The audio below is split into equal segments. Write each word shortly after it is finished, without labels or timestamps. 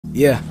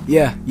Yeah.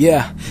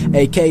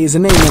 AK is a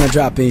name when I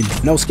drop in.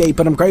 No skate,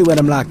 but I'm great when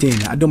I'm locked in.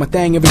 I do my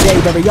thing every day,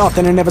 very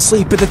often, and never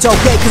sleep, but it's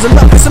okay, cause I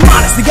love this. I'm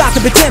honest, I got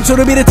the potential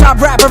to be the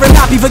top rapper and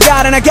not be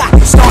forgotten. I got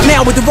this. Start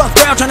now with the rough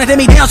crowd trying to tear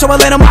me down, so I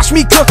let them watch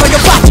me cook like a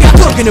bocce. I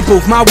cook in the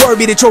booth, my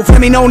word be the truth. Let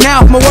me know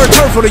now if my word's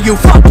hurtful to you.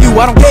 Fuck you,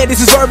 I don't care, this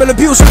is verbal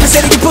abuse. I'm just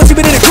saying you pussy,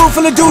 but in a crew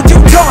full of dudes, you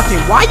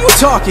talking. Why you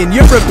talking?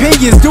 Your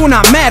opinions do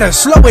not matter.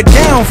 Slow it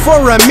down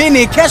for a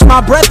minute, catch my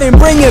breath and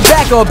bring it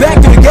back. Or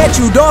back to get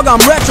you, dog, I'm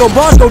retro.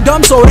 Bars go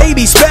dumb, so they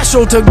be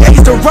special. Took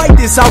days to write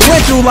this, I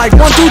went through like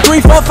 1, 2,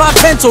 3, 4,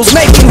 5 pencils,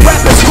 making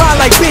rappers cry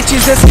like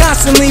bitches that's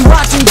constantly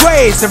watching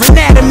grades. Their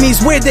anatomies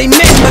weird, they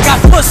men, but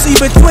got pussy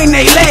between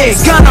they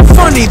legs. Kinda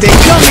funny, they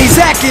dummies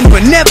acting,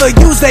 but never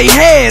use they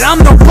head. I'm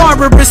the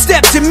barber, but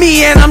step to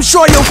me and I'm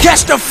sure you'll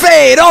catch the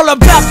fade. All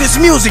about this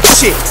music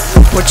shit,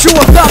 but you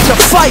about to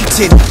fight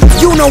it.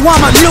 You know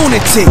I'm a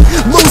lunatic,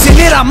 losing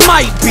it I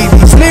might be.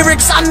 These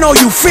lyrics, I know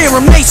you fear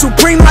them, they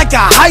supreme like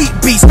a hype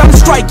beast. I'm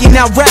striking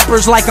out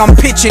rappers like I'm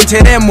pitching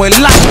to them with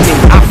lightning.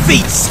 I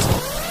feast.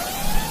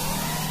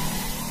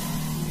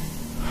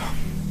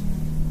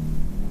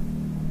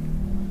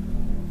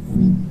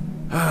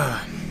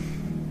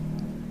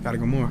 Gotta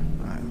go more.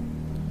 Alright.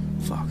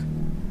 Fuck.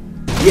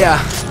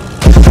 Yeah.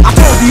 I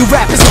told you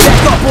rappers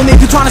attack up on me. If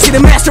you trying to see the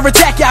master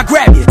attack, y'all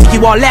grab you. Take you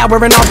all out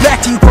wearing all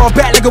black till you crawl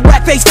back like a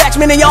whack face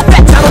faxman and y'all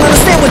facts. I don't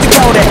understand what they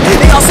call that.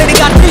 They all say they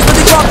got peace, but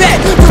they call that.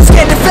 Too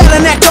scared to fail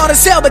and act hard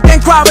as hell, but then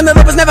cry when the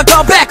lovers never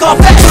call back. All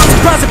facts. I'm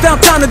surprised I found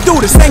time to do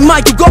this. Thank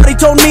Michael Gordy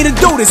told me to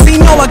do this. He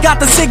know I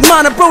got the sick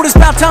mind of Brutus.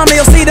 About time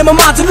they'll see that my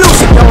mind's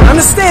illusion. Don't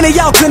understand it,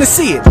 y'all couldn't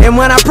see it. And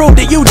when I proved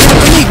it, you didn't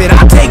believe it.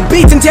 I take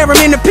beats and tear them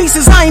into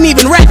pieces. I ain't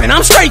even rapping,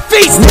 I'm straight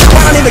feasting.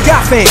 I don't even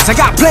got fans, I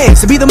got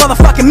plans to be the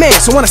motherfucking man.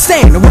 So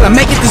understand, and when I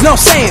make it, there's no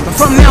saying. But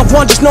from now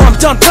on, just know I'm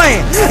done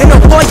playing. And no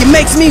boy, it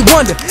makes me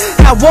wonder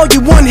how all you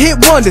one-hit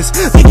wonders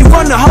think you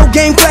run the whole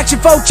game, collection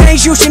folk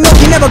change. You should know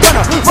you're never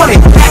gonna run it.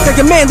 Act like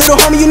a man, little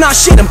homie, you not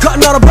shit. I'm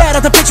cutting all the bad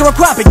out the picture of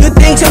cropping. Good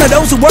things to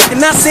those who work and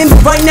not sin.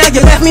 But right now,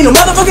 you left me no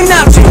motherfucking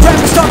option.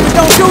 Rappers talk but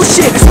don't do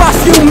shit. It's my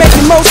few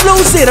making most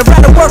lose it. I'd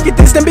rather work at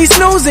this than be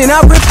snoozing.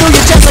 I rip through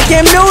your chest like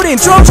Cam Newton.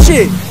 Drunk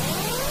shit.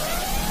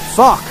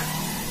 Fuck.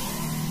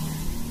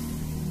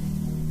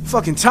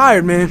 Fucking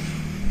tired, man.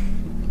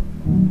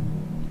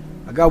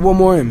 I got one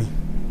more in me.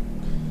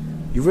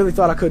 You really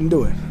thought I couldn't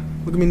do it?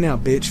 Look at me now,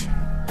 bitch.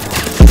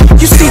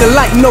 You see the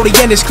light, you know the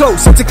end is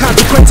close. It's a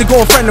consequence of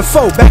going friend to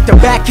foe. Back to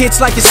back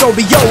hits like it's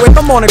OVO. If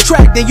I'm on a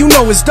track, then you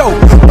know it's dope.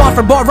 Bar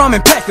for bar, I'm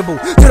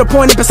impeccable. To the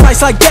point, it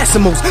precise like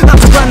decimals.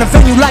 Not to run the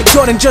venue like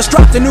Jordan just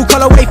dropped a new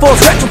colorway for his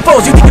retro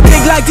foes. You think you're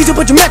big like Diesel,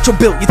 but you're Metro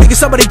built. You think you're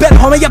somebody better,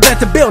 homie, I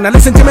bet the bill. Now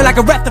listen to me like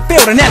a rap the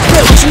field, and that's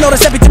real. You should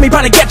notice every time me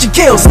probably get you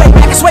killed. Stay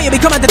back and sway, you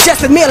become at the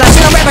chest of meal. I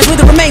seen a rappers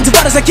with the remains of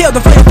others I killed.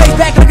 The flame face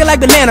back looking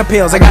like banana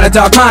peels. I got a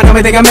dark mind, don't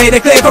think I made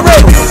it clear for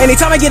real.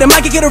 Anytime I get a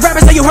mic, you get a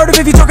rapper say you heard of.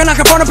 If you talking like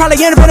a phone, probably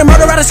end up putting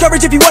murder out of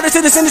discourage. If you wanted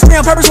to this industry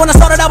on purpose, when I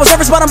started I was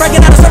nervous, but I'm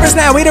breaking out of service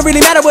now. It don't really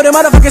matter what a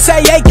motherfucker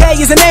say. AK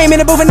is a name in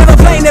the booth and never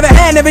play, never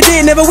had, never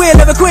did, never will,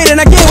 never quit. And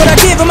I get what I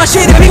give, and my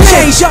shit every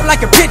change up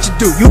like a pitcher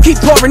do. You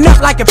keep pouring up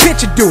like a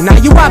pitcher do. Now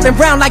you hopping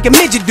brown like a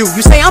midget do.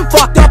 You say I'm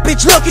fucked up,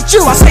 bitch, look at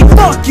you. I say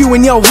fuck you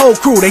and your whole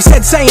crew. They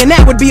said saying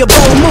that would be a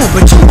bold move,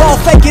 but you all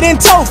fake it in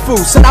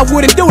tofu. Said I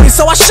wouldn't do this,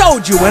 so I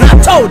showed you, and I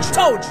told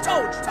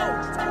you.